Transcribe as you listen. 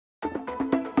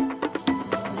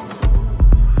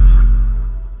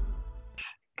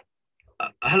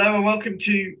Hello and welcome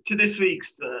to this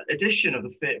week's edition of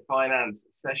the Fit Finance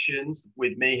Sessions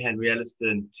with me, Henry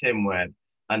Elliston, Tim Webb,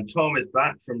 and Tom is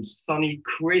back from sunny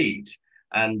Crete,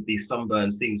 and the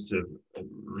sunburn seems to have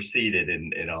receded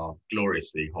in our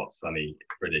gloriously hot, sunny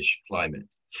British climate.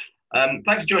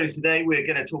 Thanks for joining us today. We're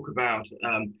going to talk about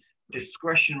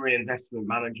discretionary investment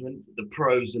management, the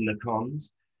pros and the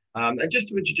cons. And just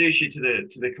to introduce you to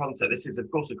the concept, this is of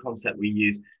course a concept we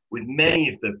use with many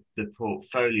of the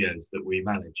portfolios that we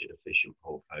manage at Efficient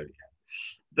Portfolio.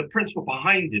 The principle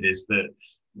behind it is that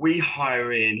we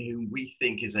hire in who we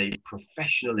think is a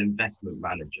professional investment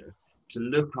manager to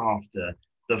look after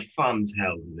the funds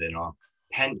held within our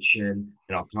pension,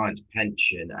 in our clients'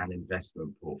 pension and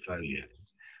investment portfolios.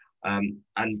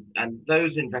 And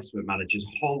those investment managers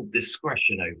hold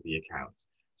discretion over the accounts.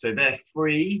 So they're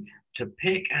free to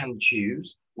pick and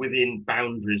choose within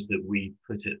boundaries that we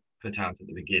put out at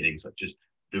the beginning, such as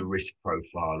the risk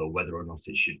profile or whether or not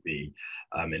it should be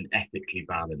an ethically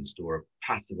balanced or a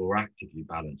passive or actively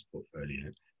balanced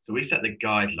portfolio. So we set the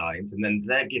guidelines and then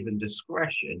they're given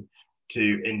discretion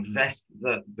to invest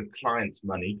the client's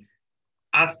money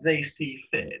as they see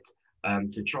fit,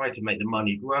 to try to make the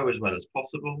money grow as well as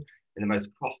possible in the most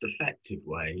cost-effective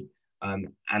way. And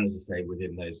as I say,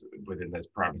 within those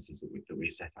parameters that we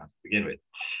set out to begin with.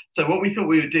 So what we thought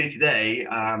we would do today,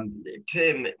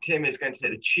 Tim is going to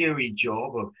take the cheery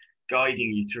job of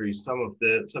guiding you through some of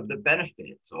the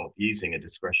benefits of using a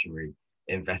discretionary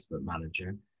investment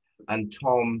manager. And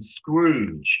Tom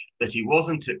Scrooge, that he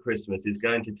wasn't at Christmas, is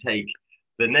going to take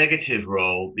the negative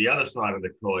role, the other side of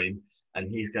the coin, and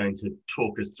he's going to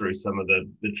talk us through some of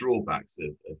the drawbacks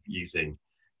of using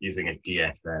a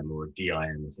DFM or a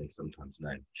DIM, as they sometimes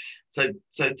know. So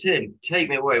Tim, take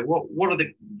me away. What are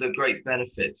the great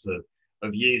benefits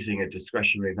of using a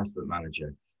discretionary investment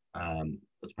manager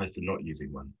as opposed to not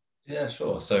using one? Yeah,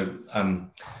 sure. So I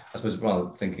suppose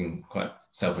rather thinking quite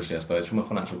selfishly, I suppose, from a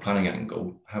financial planning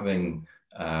angle, having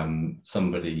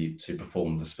somebody to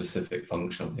perform the specific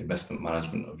function of the investment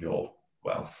management of your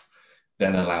wealth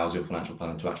then allows your financial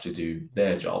planner to actually do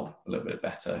their job a little bit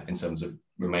better in terms of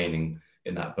remaining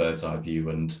in that bird's eye view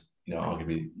and,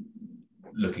 arguably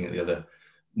looking at the other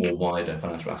more wider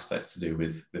financial aspects to do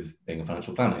with being a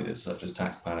financial planner, such as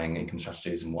tax planning, income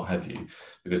strategies and what have you,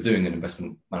 because doing an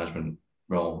investment management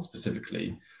role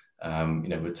specifically,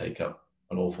 would take up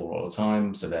an awful lot of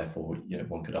time. So therefore,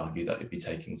 one could argue that it'd be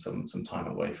taking some time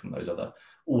away from those other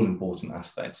all important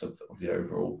aspects of the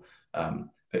overall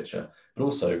picture. But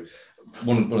also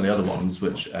one of the other ones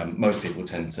which most people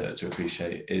tend to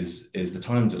appreciate is the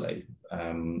time delay,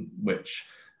 which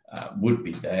would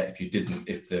be there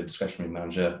if the discretionary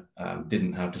manager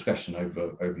didn't have discretion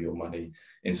over your money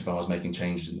insofar as making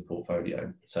changes in the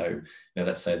portfolio. So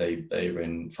let's say they're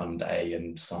in fund A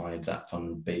and decide that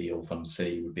fund B or fund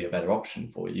C would be a better option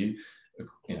for you,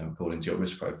 according to your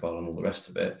risk profile and all the rest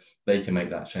of it. They can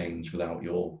make that change without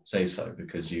your say so,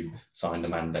 because you've signed a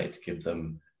mandate to give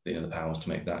them the powers to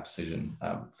make that decision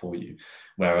for you.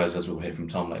 Whereas, as we'll hear from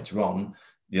Tom later on,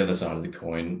 the other side of the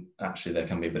coin, actually there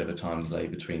can be a bit of a time delay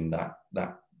between that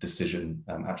decision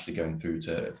actually going through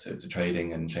to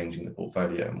trading and changing the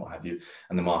portfolio and what have you,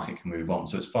 and the market can move on.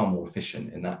 So it's far more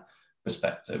efficient in that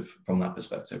perspective, in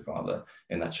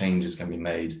that changes can be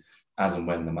made as and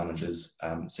when the managers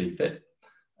see fit.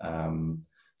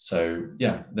 So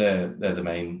yeah, they're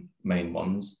the main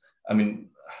ones. I mean,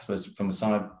 I suppose from a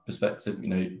side perspective,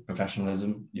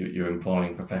 professionalism, you're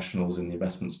employing professionals in the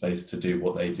investment space to do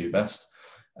what they do best,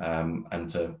 and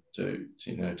to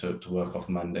work off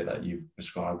the mandate that you've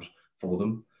prescribed for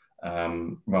them,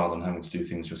 rather than having to do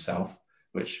things yourself,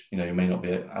 which you may not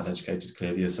be as educated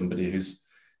clearly as somebody who's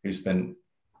spent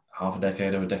half a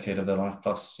decade or a decade of their life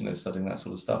plus studying that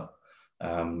sort of stuff. But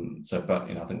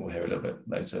I think we'll hear a little bit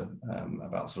later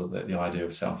about sort of the idea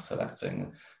of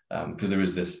self-selecting, because there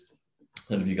is this,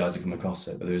 I don't know if you guys have come across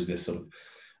it, but there is this sort of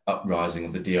uprising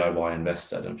of the DIY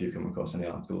investor. I don't know if you've come across any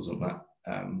articles on that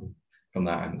from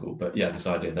that angle, but yeah, this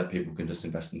idea that people can just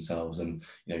invest themselves and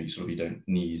you don't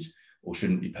need or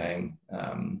shouldn't be paying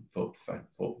for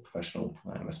professional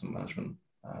investment management.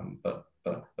 But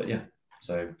yeah,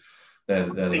 so they're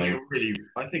the main.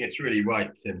 I think it's really right,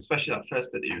 Tim, especially that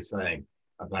first bit that you were saying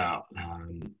about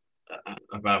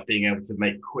being able to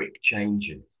make quick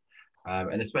changes.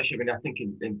 And especially, I think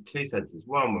in two senses.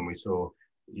 One, when we saw,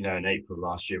 in April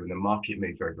last year, when the market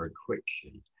moved very, very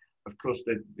quickly, of course,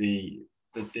 the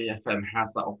DFM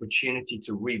has that opportunity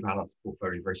to rebalance the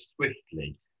portfolio very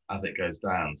swiftly as it goes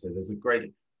down. So there's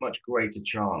much greater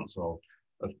chance of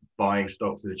buying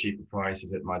stocks at a cheaper price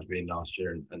as it might have been last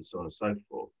year and so on and so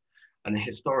forth. And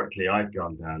historically, I've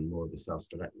gone down more of the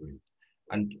self-select route.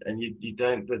 and you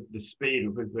don't the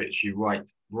speed with which you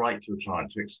write to a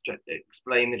client to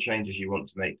explain the changes you want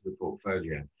to make to the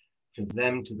portfolio, for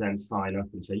them to then sign up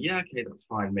and say, yeah, okay, that's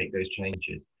fine, make those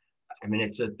changes. I mean,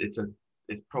 it's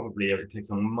probably, it takes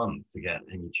a month to get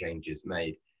any changes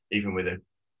made, even with a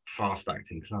fast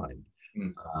acting client.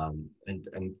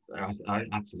 And I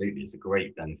absolutely, it's a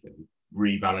great benefit.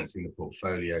 Rebalancing the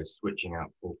portfolio, switching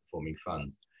out poor performing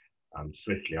funds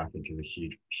swiftly, I think, is a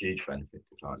huge benefit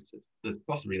to clients that's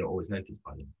possibly not always noticed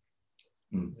by them.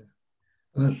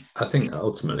 I think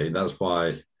ultimately that's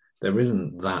why there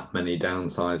isn't that many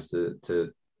downsides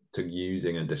to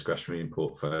using a discretionary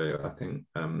portfolio. I think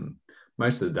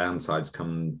most of the downsides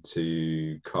come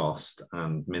to cost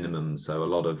and minimum. So a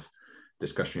lot of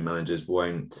discretionary managers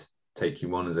won't take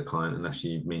you on as a client unless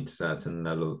you meet a certain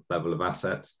level of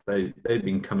assets. They've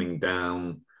been coming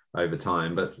down over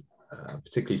time, but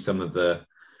particularly some of the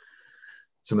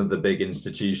big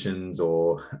institutions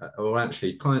or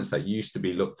actually clients that used to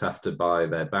be looked after by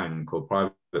their bank or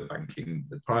private banking,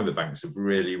 the private banks have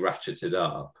really ratcheted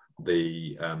up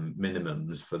the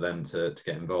minimums for them to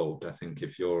get involved. I think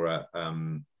if you're at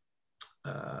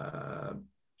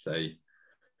say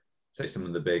some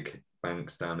of the big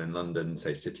banks down in London,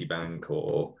 say Citibank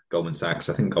or Goldman Sachs,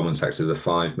 I think Goldman Sachs is a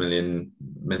 5 million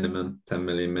minimum, 10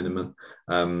 million minimum,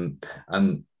 and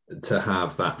to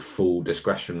have that full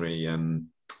discretionary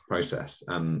process.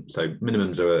 So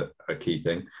minimums are a key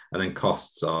thing, and then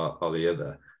costs are the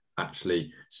other.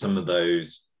 Actually, some of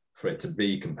those, for it to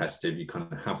be competitive, you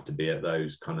kind of have to be at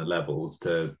those kind of levels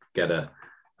to get a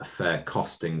fair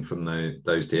costing from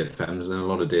those DFMs, and a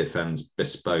lot of DFMs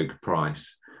bespoke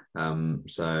price.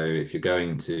 So if you're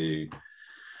going to,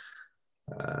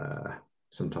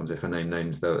 sometimes if I name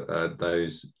names,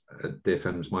 those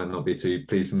DFMs might not be too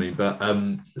pleased with me, but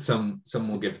some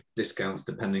will give discounts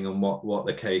depending on what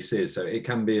the case is. So it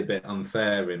can be a bit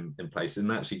unfair in places,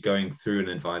 and actually going through an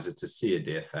advisor to see a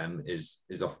DFM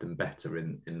is often better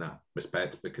in that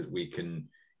respect, because we can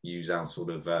use our sort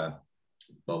of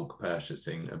bulk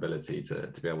purchasing ability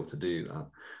to be able to do that.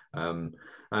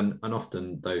 And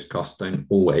often those costs don't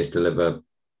always deliver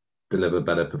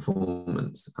better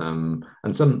performance. And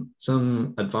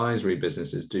some advisory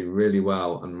businesses do really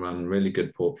well and run really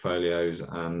good portfolios,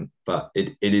 but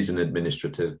it is an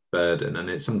administrative burden, and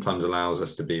it sometimes allows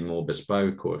us to be more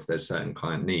bespoke, or if there's certain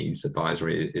client needs,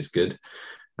 advisory is good.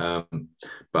 But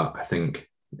I think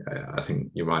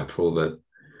you're right, for all the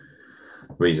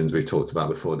reasons we've talked about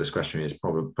before, discretionary is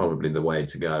probably the way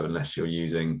to go, unless you're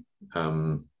using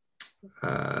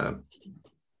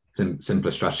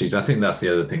simpler strategies. I think that's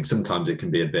the other thing. Sometimes it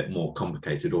can be a bit more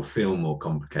complicated or feel more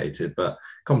complicated, but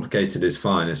complicated is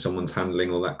fine if someone's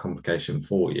handling all that complication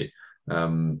for you,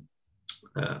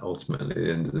 ultimately at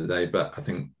the end of the day. But I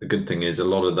think the good thing is a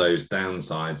lot of those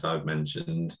downsides I've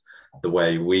mentioned, the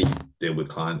way we deal with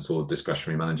clients or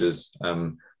discretionary managers,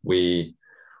 we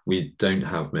don't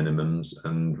have minimums,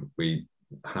 and we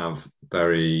have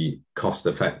very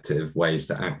cost-effective ways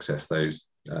to access those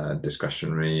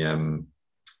discretionary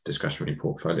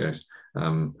portfolios.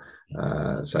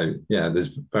 So yeah,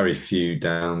 there's very few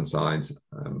downsides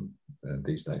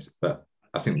these days, but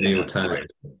I think the alternative.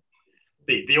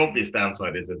 The obvious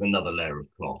downside is there's another layer of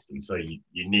cost, and so you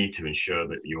need to ensure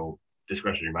that your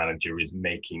discretionary manager is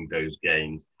making those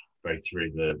gains both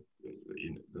through the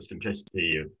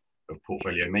simplicity of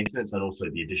portfolio maintenance and also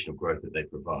the additional growth that they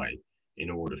provide, in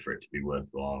order for it to be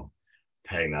worthwhile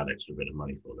paying that extra bit of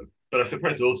money for them. But I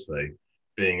suppose also,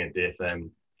 being a DFM,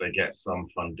 they get some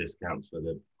fund discounts for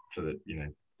the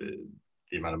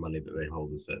amount of money that they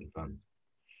hold with certain funds.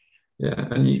 Yeah,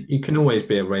 and you can always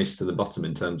be a race to the bottom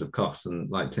in terms of costs. And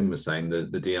like Tim was saying, the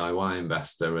DIY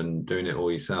investor and doing it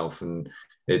all yourself. And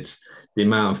it's the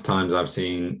amount of times I've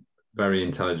seen very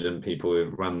intelligent people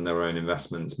who've run their own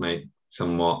investments make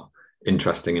somewhat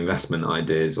interesting investment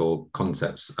ideas or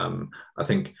concepts. I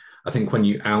think when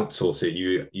you outsource it,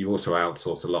 you also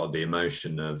outsource a lot of the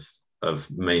emotion of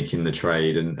making the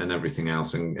trade and everything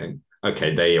else. And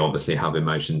okay, they obviously have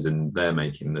emotions and they're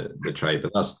making the trade,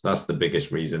 but that's the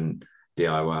biggest reason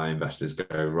DIY investors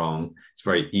go wrong. It's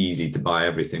very easy to buy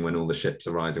everything when all the ships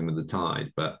are rising with the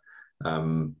tide. But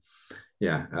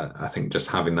yeah, I think just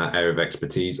having that area of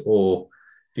expertise, or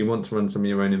if you want to run some of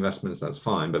your own investments, that's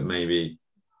fine, but maybe,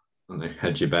 I don't know,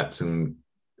 hedge your bets and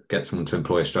get someone to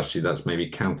employ a strategy that's maybe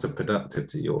counterproductive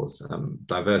to yours.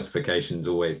 Diversification is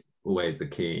always the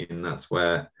key, and that's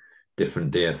where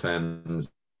different DFMs,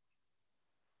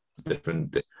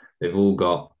 they've all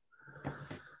got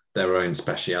their own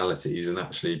specialities, and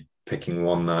actually picking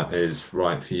one that is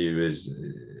right for you is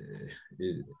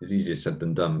easier said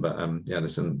than done. But yeah,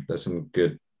 there's some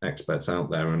good experts out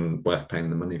there and worth paying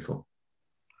the money for.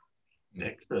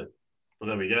 Excellent. Well,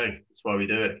 there we go. That's why we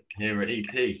do it here at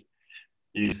EP.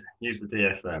 Use the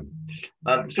DFM.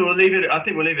 So we'll leave it. I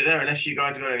think we'll leave it there unless you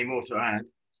guys have got any more to add.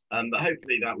 But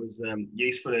hopefully that was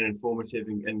useful and informative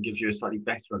and gives you a slightly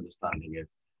better understanding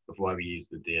of why we use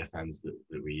the DFMs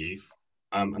that we use.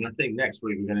 And I think next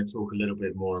week we're going to talk a little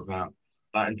bit more about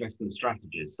investment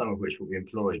strategies, some of which will be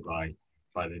employed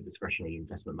by the discretionary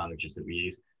investment managers that we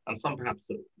use, and some perhaps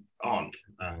that aren't.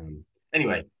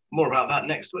 Anyway, more about that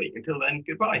next week. Until then,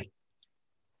 goodbye.